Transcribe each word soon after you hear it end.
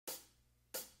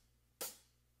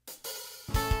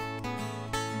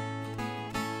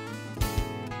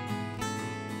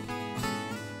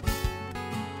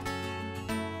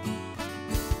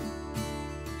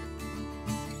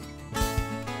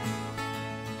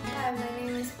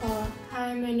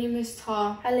Hi, my name is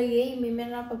Ta. Today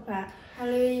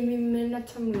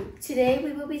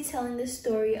we will be telling the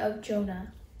story of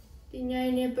Jonah.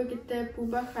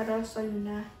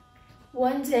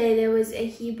 One day there was a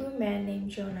Hebrew man named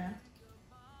Jonah.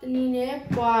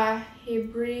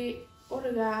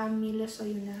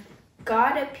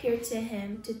 God appeared to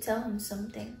him to tell him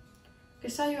something.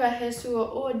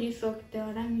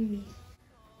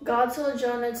 God told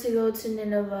Jonah to go to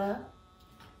Nineveh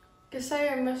and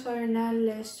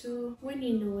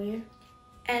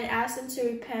asked them to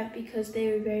repent because they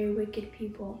were very wicked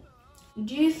people. But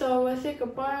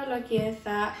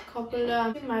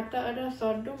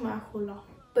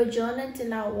Jonah did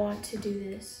not want to do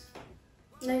this.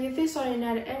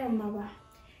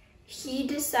 He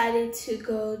decided to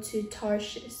go to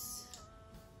Tarshish.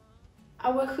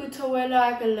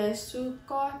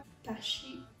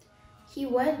 He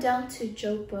went down to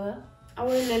Joppa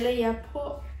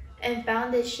and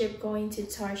found a ship going to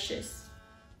Tarshish.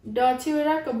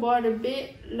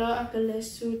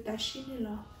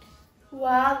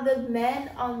 While the men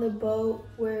on the boat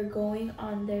were going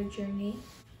on their journey,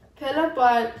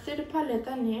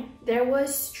 there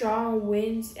was strong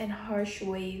winds and harsh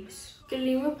waves.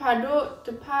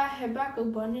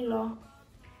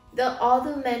 All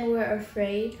the men were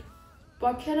afraid,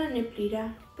 but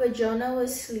Jonah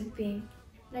was sleeping.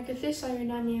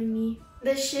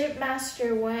 The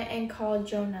shipmaster went and called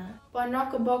Jonah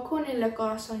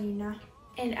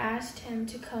and asked him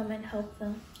to come and help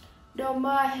them.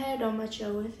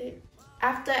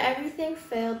 After everything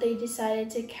failed, they decided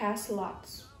to cast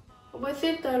lots.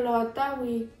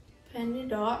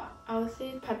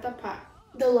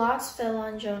 The lots fell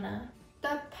on Jonah.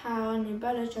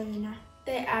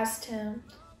 They asked him,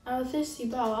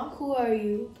 "Who are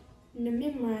you?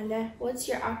 What's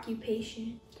your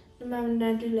occupation?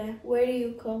 Where do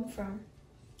you come from?"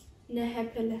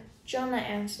 Jonah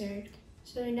answered,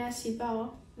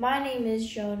 "My name is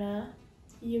Jonah.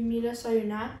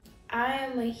 I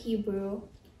am a Hebrew.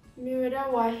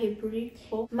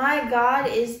 My God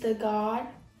is the God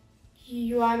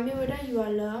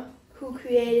who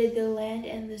created the land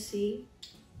and the sea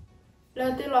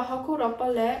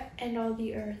and all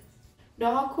the earth."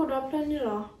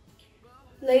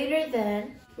 Later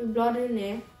then,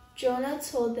 Jonah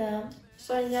told them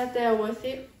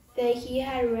that he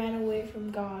had ran away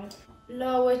from God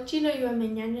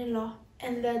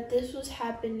and that this was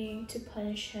happening to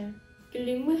punish him.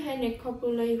 The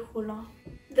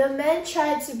men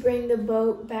tried to bring the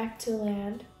boat back to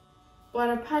land,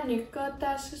 but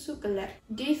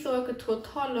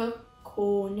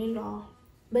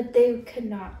they could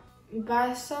not.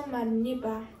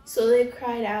 So they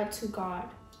cried out to God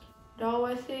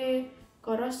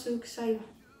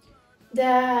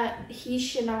that he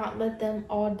should not let them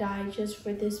all die just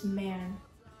for this man.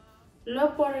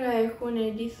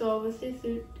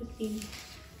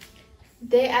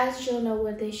 They asked Jonah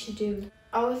what they should do.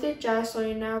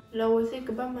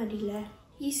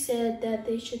 He said that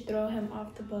they should throw him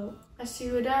off the boat.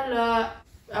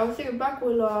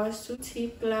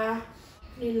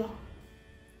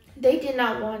 They did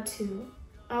not want to,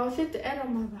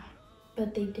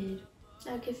 but they did.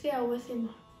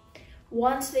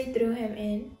 Once they threw him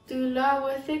in,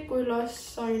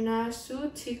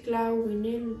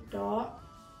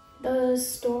 the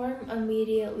storm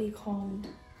immediately calmed.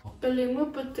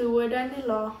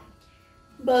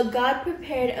 But God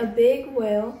prepared a big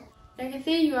whale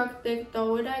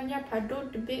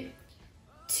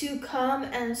to come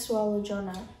and swallow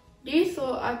Jonah.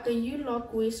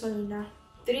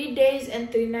 3 days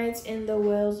and 3 nights in the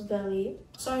whale's belly.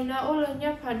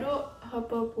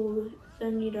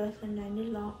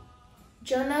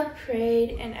 Jonah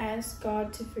prayed and asked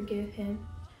God to forgive him.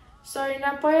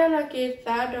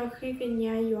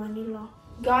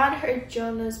 God heard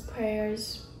Jonah's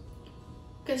prayers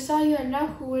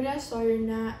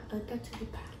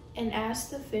and asked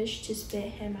the fish to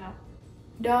spit him out.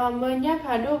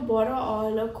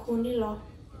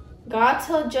 God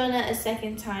told Jonah a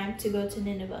second time to go to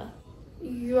Nineveh.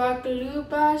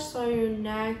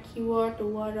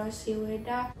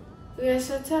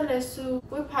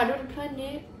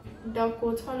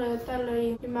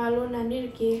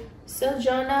 So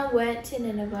Jonah went to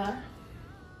Nineveh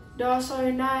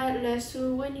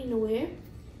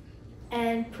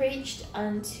and preached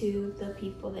unto the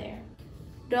people there.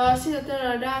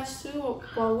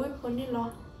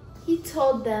 He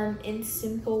told them in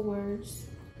simple words,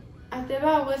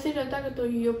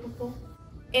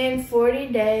 "In 40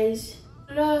 days,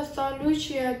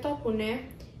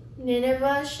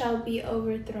 Nineveh shall be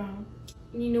overthrown."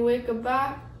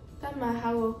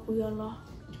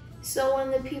 So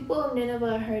when the people of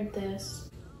Nineveh heard this,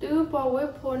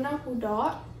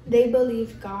 they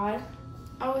believed God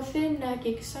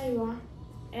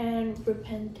and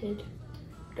repented.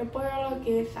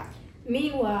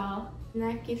 Meanwhile,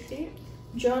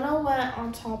 Jonah went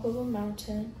on top of a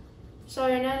mountain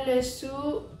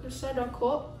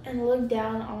and looked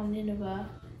down on Nineveh,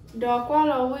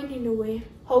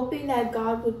 hoping that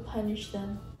God would punish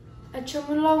them.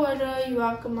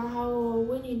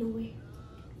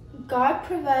 God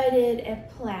provided a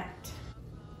plant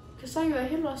to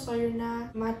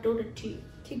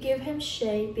give him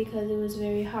shade because it was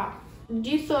very hot.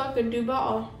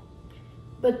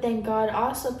 But then God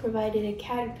also provided a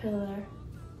caterpillar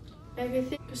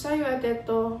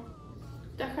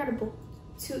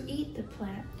to eat the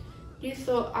plant.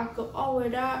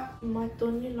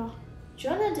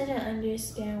 Jonah didn't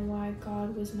understand why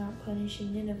God was not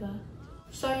punishing Nineveh.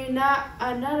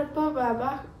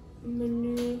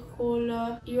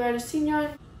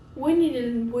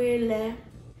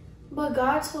 But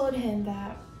God told him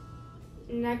that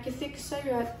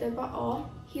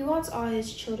he wants all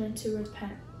his children to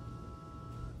repent.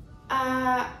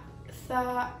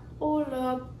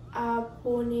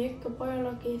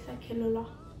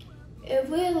 If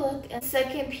we look at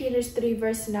 2 Peter 3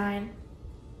 verse 9,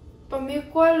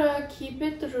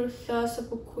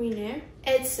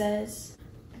 it says,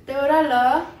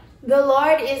 the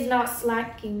Lord is not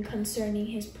slacking concerning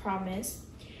his promise,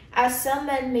 as some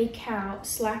men may count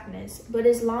slackness, but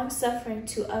is long-suffering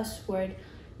to usward,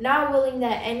 not willing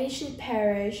that any should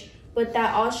perish, but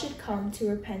that all should come to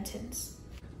repentance.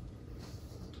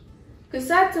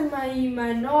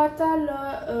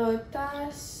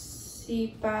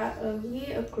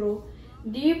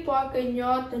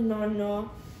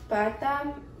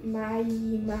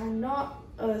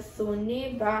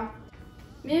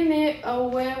 Mimi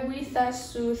awe witha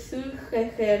su su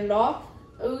khelo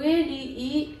already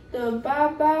eat the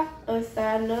baba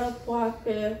asala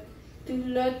poake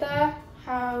tulata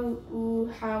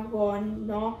hagon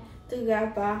no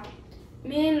tugaba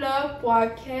mi le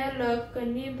poake le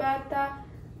kanibata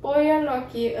boya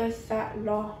loki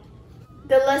asalo.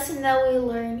 The lesson that we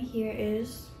learn here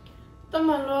is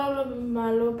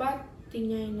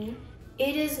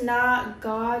it is not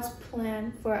God's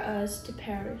plan for us to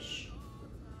perish,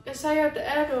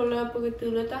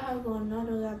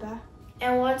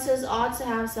 and wants us all to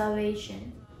have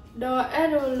salvation. The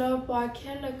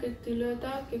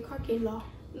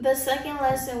second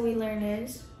lesson we learn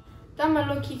is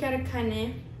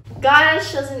God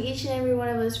has chosen each and every one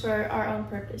of us for our own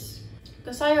purpose.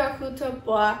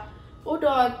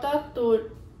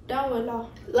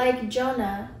 Like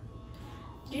Jonah,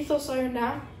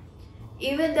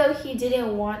 even though he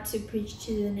didn't want to preach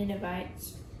to the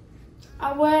Ninevites,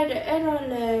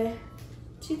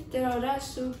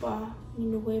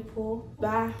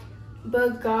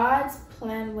 but God's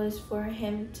plan was for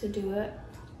him to do it.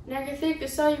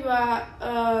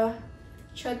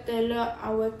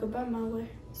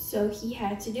 So he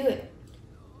had to do it.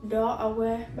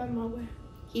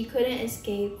 He couldn't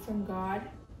escape from God.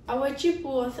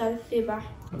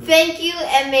 Thank you,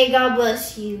 and may God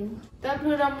bless you.